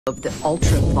of the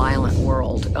ultra-violent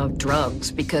world of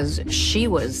drugs because she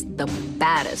was the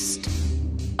baddest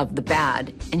of the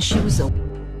bad, and she was a...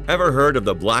 Ever heard of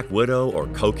the Black Widow or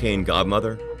Cocaine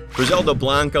Godmother? Griselda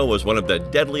Blanco was one of the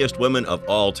deadliest women of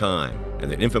all time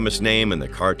and an infamous name in the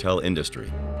cartel industry.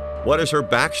 What is her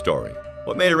backstory?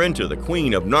 What made her into the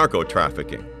Queen of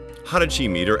Narco-trafficking? How did she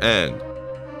meet her end?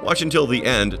 Watch until the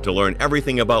end to learn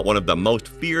everything about one of the most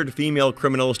feared female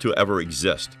criminals to ever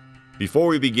exist. Before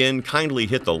we begin, kindly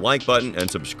hit the like button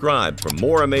and subscribe for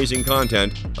more amazing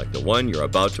content like the one you're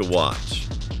about to watch.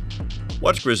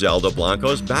 What's Griselda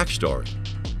Blanco's backstory?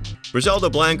 Griselda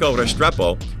Blanco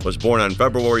Restrepo was born on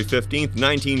February 15,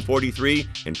 1943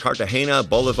 in Cartagena,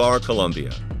 Bolivar,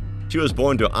 Colombia. She was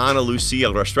born to Ana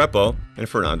Lucia Restrepo and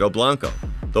Fernando Blanco,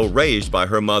 though raised by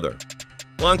her mother.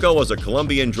 Blanco was a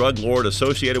Colombian drug lord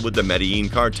associated with the Medellin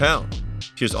Cartel.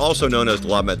 She is also known as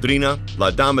La Madrina,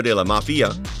 La Dama de la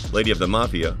Mafia, Lady of the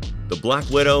Mafia, the Black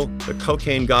Widow, the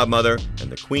Cocaine Godmother,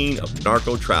 and the Queen of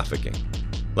Narco-trafficking.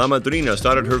 La Madrina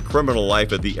started her criminal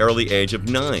life at the early age of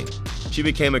 9. She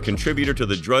became a contributor to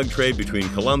the drug trade between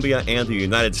Colombia and the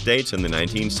United States in the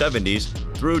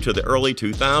 1970s through to the early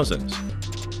 2000s.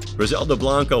 Griselda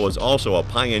Blanco was also a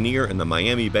pioneer in the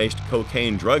Miami-based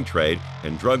cocaine drug trade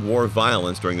and drug war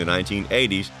violence during the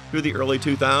 1980s through the early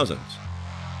 2000s.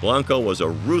 Blanco was a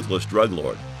ruthless drug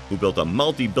lord who built a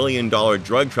multi-billion-dollar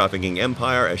drug trafficking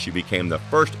empire as she became the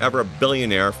first ever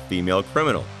billionaire female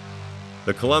criminal.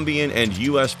 The Colombian and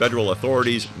U.S. federal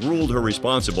authorities ruled her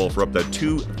responsible for up to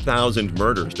 2,000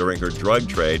 murders during her drug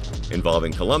trade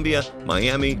involving Colombia,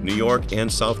 Miami, New York,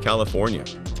 and South California.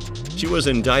 She was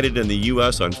indicted in the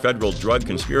U.S. on federal drug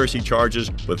conspiracy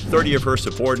charges with 30 of her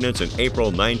subordinates in April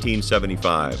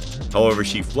 1975. However,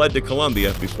 she fled to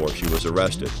Colombia before she was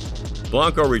arrested.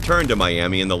 Blanco returned to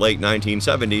Miami in the late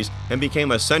 1970s and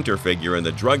became a center figure in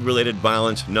the drug-related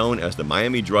violence known as the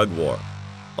Miami Drug War.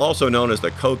 Also known as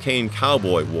the Cocaine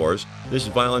Cowboy Wars, this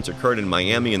violence occurred in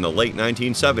Miami in the late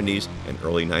 1970s and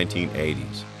early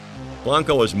 1980s.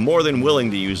 Blanco was more than willing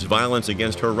to use violence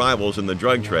against her rivals in the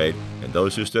drug trade and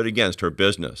those who stood against her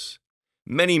business.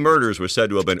 Many murders were said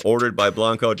to have been ordered by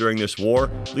Blanco during this war,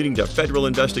 leading to federal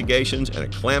investigations and a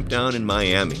clampdown in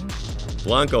Miami.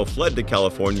 Blanco fled to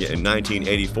California in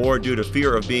 1984 due to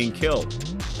fear of being killed.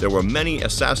 There were many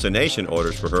assassination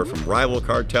orders for her from rival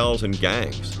cartels and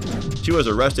gangs. She was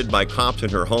arrested by cops in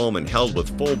her home and held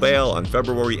with full bail on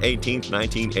February 18,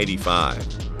 1985.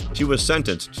 She was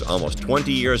sentenced to almost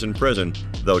 20 years in prison,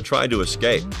 though tried to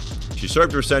escape. She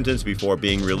served her sentence before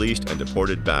being released and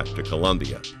deported back to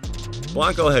Colombia.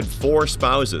 Blanco had 4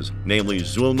 spouses, namely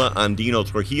Zulma Andino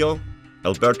Trujillo,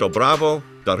 Alberto Bravo,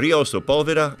 Dario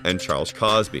Sepulveda, and Charles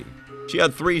Cosby. She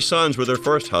had 3 sons with her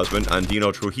first husband,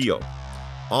 Andino Trujillo.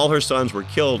 All her sons were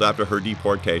killed after her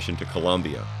deportation to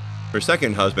Colombia. Her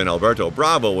second husband, Alberto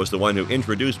Bravo, was the one who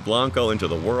introduced Blanco into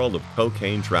the world of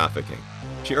cocaine trafficking.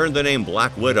 She earned the name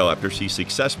Black Widow after she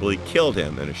successfully killed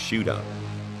him in a shootout.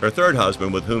 Her third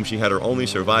husband, with whom she had her only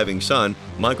surviving son,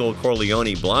 Michael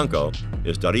Corleone Blanco,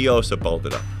 is Dario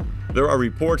Sepulveda. There are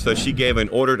reports that she gave an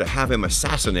order to have him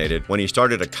assassinated when he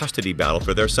started a custody battle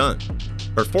for their son.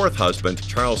 Her fourth husband,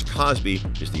 Charles Cosby,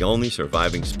 is the only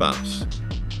surviving spouse.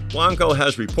 Blanco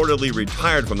has reportedly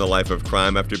retired from the life of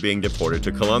crime after being deported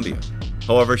to Colombia.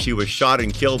 However, she was shot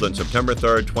and killed on September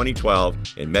 3,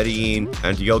 2012 in Medellin,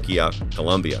 Antioquia,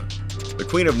 Colombia. The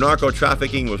Queen of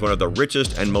Narco-trafficking was one of the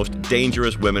richest and most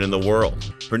dangerous women in the world.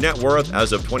 Her net worth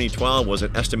as of 2012 was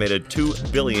an estimated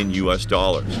 $2 billion.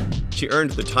 She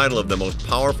earned the title of the most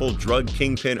powerful drug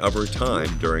kingpin of her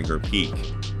time during her peak.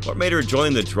 What made her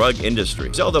join the drug industry?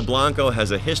 Griselda Blanco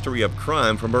has a history of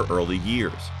crime from her early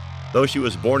years. Though she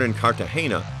was born in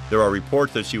Cartagena, there are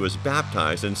reports that she was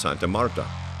baptized in Santa Marta.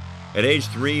 At age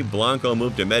 3, Blanco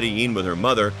moved to Medellin with her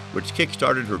mother, which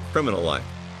kick-started her criminal life.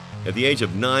 At the age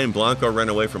of 9, Blanco ran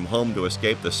away from home to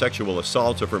escape the sexual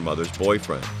assaults of her mother's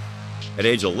boyfriend. At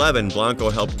age 11, Blanco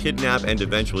helped kidnap and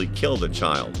eventually kill the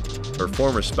child. Her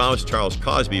former spouse, Charles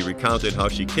Cosby, recounted how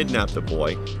she kidnapped the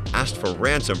boy, asked for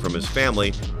ransom from his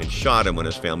family, and shot him when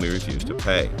his family refused to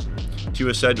pay. She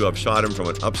was said to have shot him from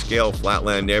an upscale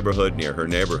flatland neighborhood near her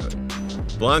neighborhood.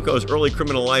 Blanco's early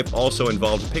criminal life also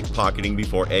involved pickpocketing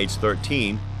before age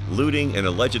 13, looting, and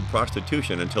alleged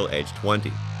prostitution until age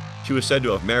 20. She was said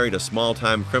to have married a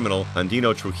small-time criminal,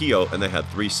 Andino Trujillo, and they had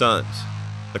 3 sons.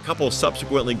 The couple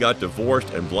subsequently got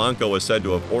divorced, and Blanco was said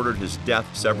to have ordered his death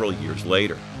several years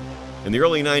later. In the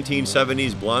early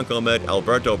 1970s, Blanco met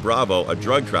Alberto Bravo, a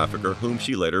drug trafficker whom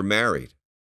she later married.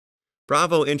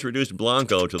 Bravo introduced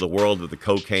Blanco to the world of the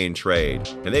cocaine trade,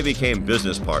 and they became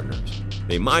business partners.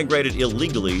 They migrated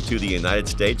illegally to the United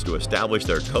States to establish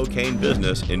their cocaine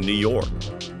business in New York.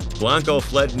 Blanco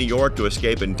fled New York to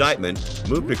escape indictment,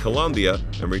 moved to Colombia,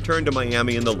 and returned to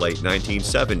Miami in the late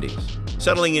 1970s.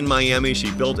 Settling in Miami,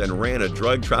 she built and ran a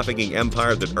drug trafficking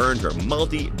empire that earned her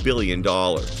multi-billion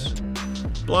dollars.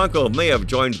 Blanco may have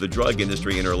joined the drug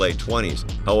industry in her late 20s.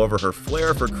 However, her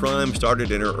flair for crime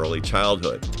started in her early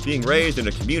childhood. Being raised in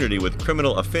a community with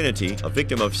criminal affinity, a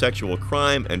victim of sexual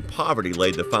crime, and poverty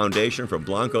laid the foundation for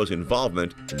Blanco's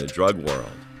involvement in the drug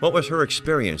world. What was her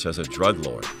experience as a drug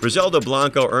lord? Griselda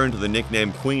Blanco earned the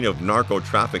nickname Queen of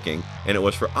Narco-trafficking, and it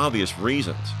was for obvious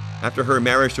reasons. After her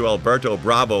marriage to Alberto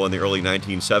Bravo in the early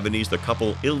 1970s, the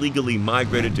couple illegally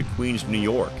migrated to Queens, New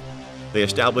York. They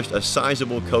established a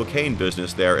sizable cocaine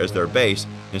business there as their base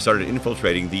and started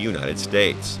infiltrating the United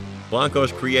States.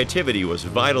 Blanco's creativity was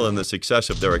vital in the success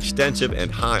of their extensive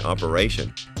and high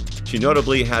operation. She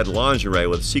notably had lingerie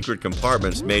with secret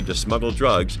compartments made to smuggle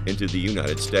drugs into the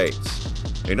United States.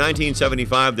 In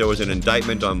 1975, there was an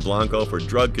indictment on Blanco for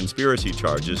drug conspiracy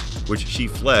charges, which she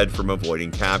fled from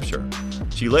avoiding capture.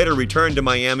 She later returned to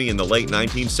Miami in the late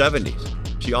 1970s.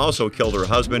 She also killed her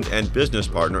husband and business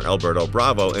partner Alberto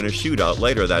Bravo in a shootout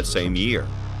later that same year.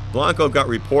 Blanco got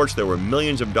reports there were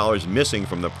millions of dollars missing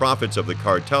from the profits of the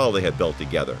cartel they had built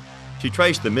together. She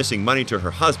traced the missing money to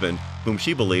her husband, whom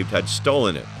she believed had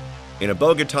stolen it. In a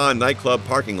Bogotá nightclub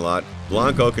parking lot,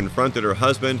 Blanco confronted her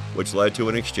husband, which led to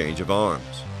an exchange of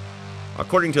arms.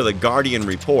 According to the Guardian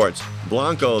reports,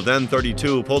 Blanco, then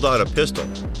 32, pulled out a pistol.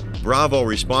 Bravo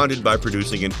responded by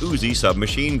producing an Uzi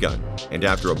submachine gun, and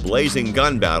after a blazing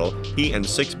gun battle, he and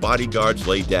 6 bodyguards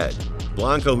lay dead.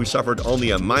 Blanco, who suffered only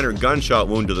a minor gunshot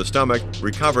wound to the stomach,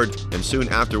 recovered and soon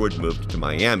afterwards moved to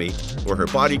Miami, where her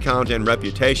body count and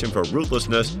reputation for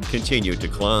ruthlessness continued to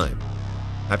climb.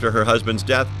 After her husband's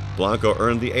death, Blanco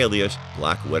earned the alias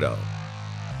Black Widow.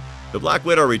 The Black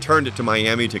Widow returned to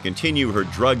Miami to continue her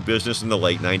drug business in the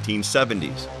late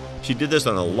 1970s. She did this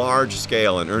on a large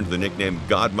scale and earned the nickname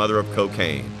Godmother of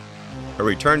Cocaine. Her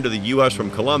return to the U.S.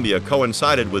 from Colombia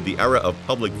coincided with the era of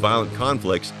public violent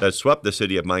conflicts that swept the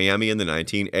city of Miami in the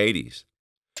 1980s.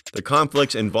 The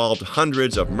conflicts involved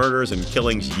hundreds of murders and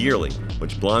killings yearly,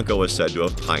 which Blanco is said to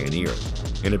have pioneered.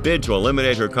 In a bid to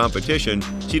eliminate her competition,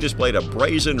 she displayed a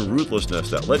brazen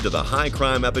ruthlessness that led to the high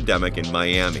crime epidemic in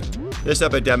Miami. This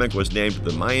epidemic was named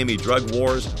the Miami Drug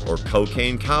Wars or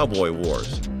Cocaine Cowboy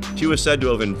Wars. She was said to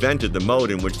have invented the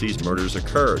mode in which these murders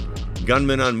occurred: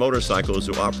 gunmen on motorcycles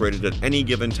who operated at any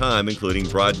given time, including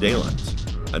broad daylights.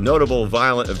 A notable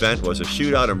violent event was a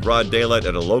shootout in broad daylight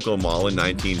at a local mall in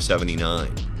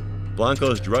 1979.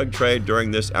 Blanco's drug trade during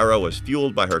this era was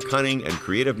fueled by her cunning and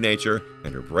creative nature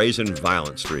and her brazen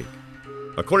violent streak.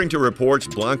 According to reports,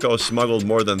 Blanco smuggled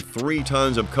more than 3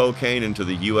 tons of cocaine into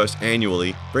the U.S.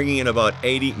 annually, bringing in about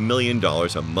 $80 million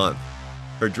a month.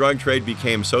 Her drug trade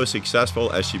became so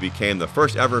successful as she became the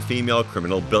first ever female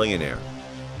criminal billionaire.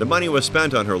 The money was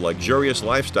spent on her luxurious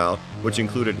lifestyle, which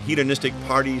included hedonistic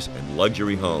parties and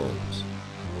luxury homes.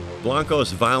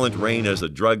 Blanco's violent reign as a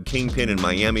drug kingpin in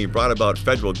Miami brought about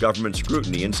federal government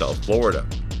scrutiny in South Florida.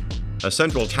 A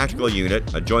central tactical unit,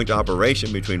 a joint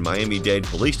operation between Miami-Dade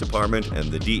Police Department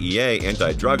and the DEA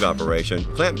anti-drug operation,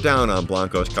 clamped down on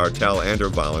Blanco's cartel and her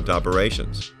violent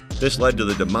operations. This led to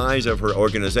the demise of her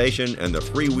organization and the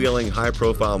freewheeling,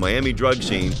 high-profile Miami drug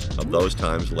scene of those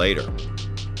times later.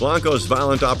 Blanco's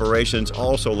violent operations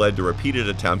also led to repeated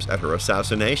attempts at her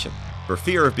assassination. For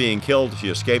fear of being killed, she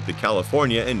escaped to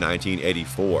California in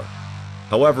 1984.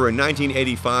 However, in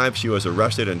 1985, she was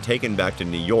arrested and taken back to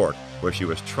New York, where she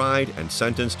was tried and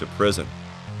sentenced to prison.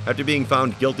 After being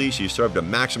found guilty, she served a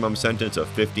maximum sentence of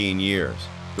 15 years.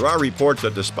 There are reports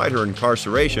that despite her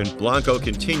incarceration, Blanco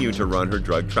continued to run her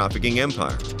drug trafficking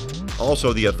empire.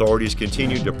 Also, the authorities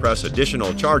continued to press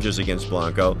additional charges against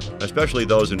Blanco, especially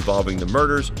those involving the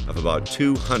murders of about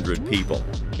 200 people.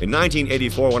 In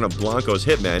 1984, one of Blanco's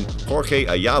hitmen, Jorge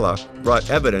Ayala, brought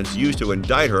evidence used to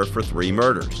indict her for 3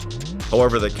 murders.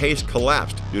 However, the case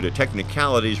collapsed due to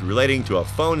technicalities relating to a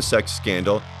phone sex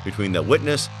scandal between the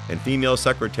witness and female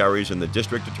secretaries in the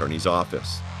district attorney's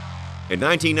office. In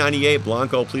 1998,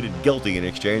 Blanco pleaded guilty in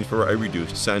exchange for a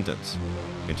reduced sentence.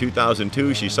 In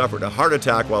 2002, she suffered a heart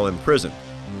attack while in prison.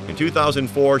 In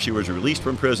 2004, she was released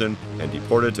from prison and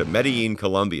deported to Medellin,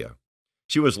 Colombia.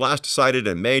 She was last sighted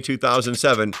in May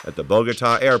 2007 at the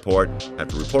Bogotá airport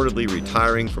after reportedly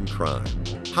retiring from crime.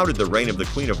 How did the reign of the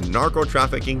Queen of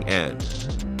Narco-trafficking end?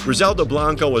 Griselda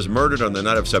Blanco was murdered on the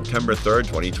night of September 3,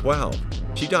 2012.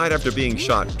 She died after being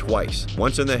shot twice,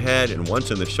 once in the head and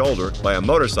once in the shoulder, by a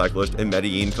motorcyclist in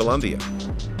Medellin, Colombia.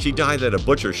 She died at a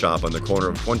butcher shop on the corner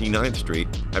of 29th Street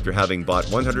after having bought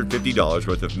 $150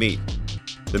 worth of meat.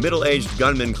 The middle-aged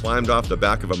gunman climbed off the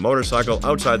back of a motorcycle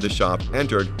outside the shop,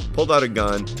 entered, pulled out a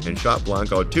gun, and shot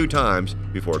Blanco 2 times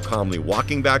before calmly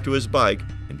walking back to his bike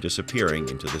and disappearing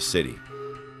into the city.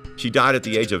 She died at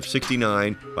the age of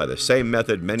 69 by the same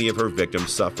method many of her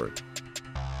victims suffered.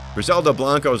 Griselda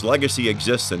Blanco's legacy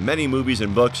exists in many movies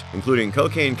and books, including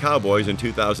Cocaine Cowboys in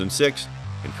 2006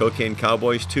 and Cocaine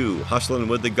Cowboys 2: Hustlin'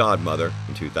 with the Godmother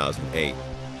in 2008.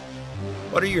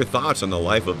 What are your thoughts on the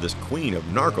life of this queen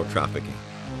of narco-trafficking?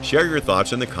 Share your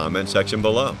thoughts in the comment section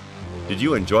below. Did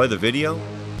you enjoy the video?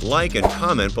 Like and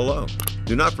comment below.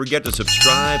 Do not forget to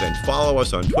subscribe and follow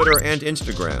us on Twitter and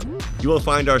Instagram. You will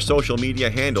find our social media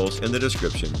handles in the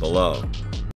description below.